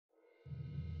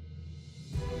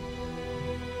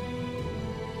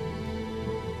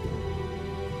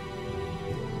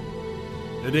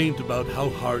It ain't about how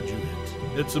hard you hit.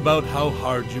 It's about how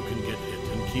hard you can get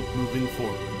hit and keep moving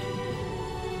forward.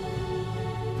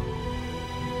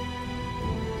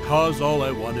 'Cause all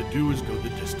I want to do is go the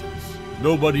distance.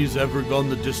 Nobody's ever gone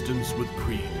the distance with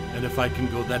Creed, and if I can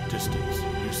go that distance,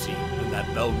 you see, and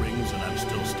that bell rings and I'm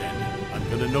still standing, I'm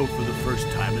gonna know for the first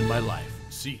time in my life,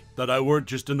 see, that I weren't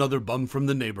just another bum from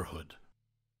the neighborhood.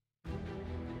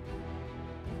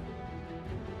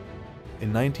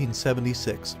 In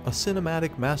 1976, a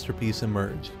cinematic masterpiece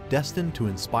emerged, destined to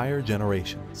inspire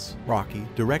generations. Rocky,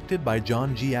 directed by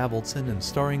John G. Avildsen and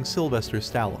starring Sylvester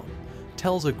Stallone,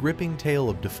 tells a gripping tale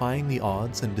of defying the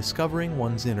odds and discovering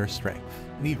one's inner strength.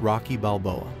 Meet Rocky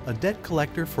Balboa, a debt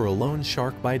collector for a loan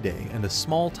shark by day and a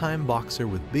small-time boxer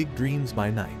with big dreams by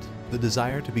night. The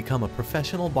desire to become a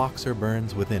professional boxer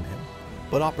burns within him,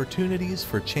 but opportunities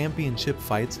for championship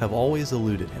fights have always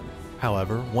eluded him.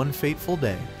 However, one fateful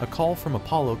day, a call from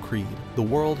Apollo Creed, the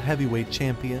world heavyweight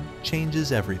champion,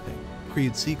 changes everything.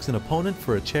 Creed seeks an opponent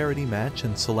for a charity match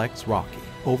and selects Rocky.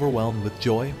 Overwhelmed with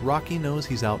joy, Rocky knows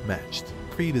he's outmatched.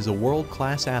 Creed is a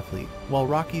world-class athlete, while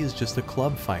Rocky is just a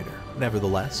club fighter.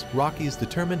 Nevertheless, Rocky's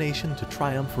determination to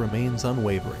triumph remains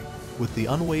unwavering. With the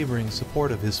unwavering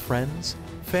support of his friends,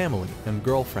 family, and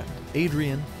girlfriend,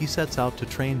 Adrian, he sets out to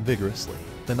train vigorously.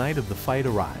 The night of the fight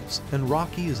arrives, and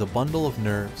Rocky is a bundle of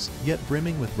nerves, yet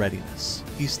brimming with readiness.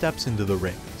 He steps into the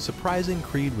ring, surprising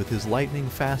Creed with his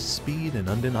lightning-fast speed and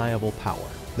undeniable power.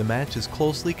 The match is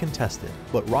closely contested,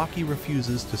 but Rocky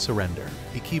refuses to surrender.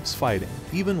 He keeps fighting,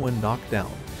 even when knocked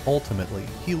down. Ultimately,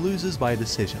 he loses by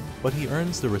decision, but he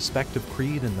earns the respect of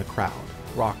Creed and the crowd.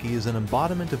 Rocky is an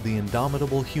embodiment of the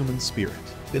indomitable human spirit.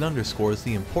 It underscores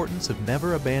the importance of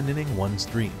never abandoning one's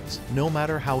dreams, no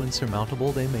matter how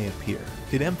insurmountable they may appear.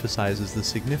 It emphasizes the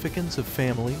significance of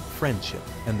family, friendship,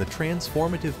 and the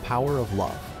transformative power of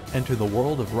love. Enter the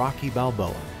world of Rocky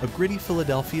Balboa, a gritty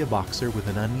Philadelphia boxer with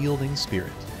an unyielding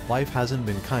spirit. Life hasn't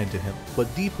been kind to him,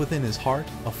 but deep within his heart,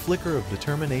 a flicker of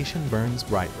determination burns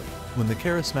brightly. When the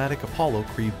charismatic Apollo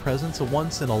Creed presents a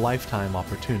once-in-a-lifetime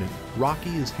opportunity,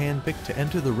 Rocky is handpicked to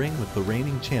enter the ring with the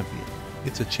reigning champion.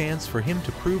 It's a chance for him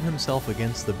to prove himself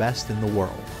against the best in the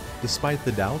world. Despite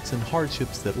the doubts and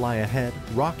hardships that lie ahead,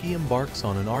 Rocky embarks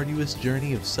on an arduous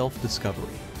journey of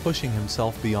self-discovery. Pushing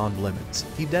himself beyond limits,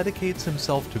 he dedicates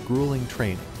himself to grueling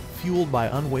training, fueled by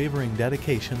unwavering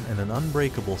dedication and an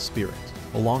unbreakable spirit.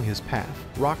 Along his path,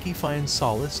 Rocky finds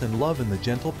solace and love in the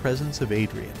gentle presence of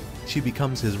Adrian. She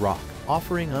becomes his rock,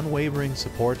 offering unwavering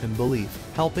support and belief,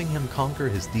 helping him conquer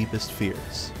his deepest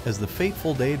fears. As the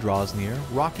fateful day draws near,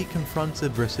 Rocky confronts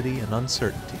adversity and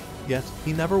uncertainty, yet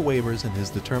he never wavers in his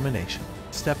determination.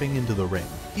 Stepping into the ring,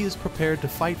 he is prepared to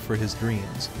fight for his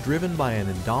dreams, driven by an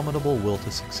indomitable will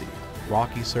to succeed.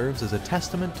 Rocky serves as a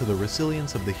testament to the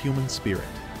resilience of the human spirit.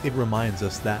 It reminds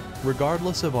us that,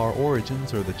 regardless of our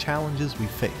origins or the challenges we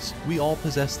face, we all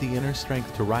possess the inner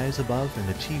strength to rise above and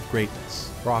achieve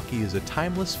greatness. Rocky is a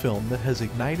timeless film that has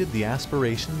ignited the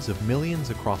aspirations of millions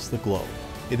across the globe.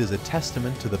 It is a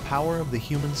testament to the power of the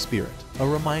human spirit, a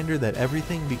reminder that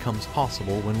everything becomes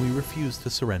possible when we refuse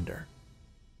to surrender.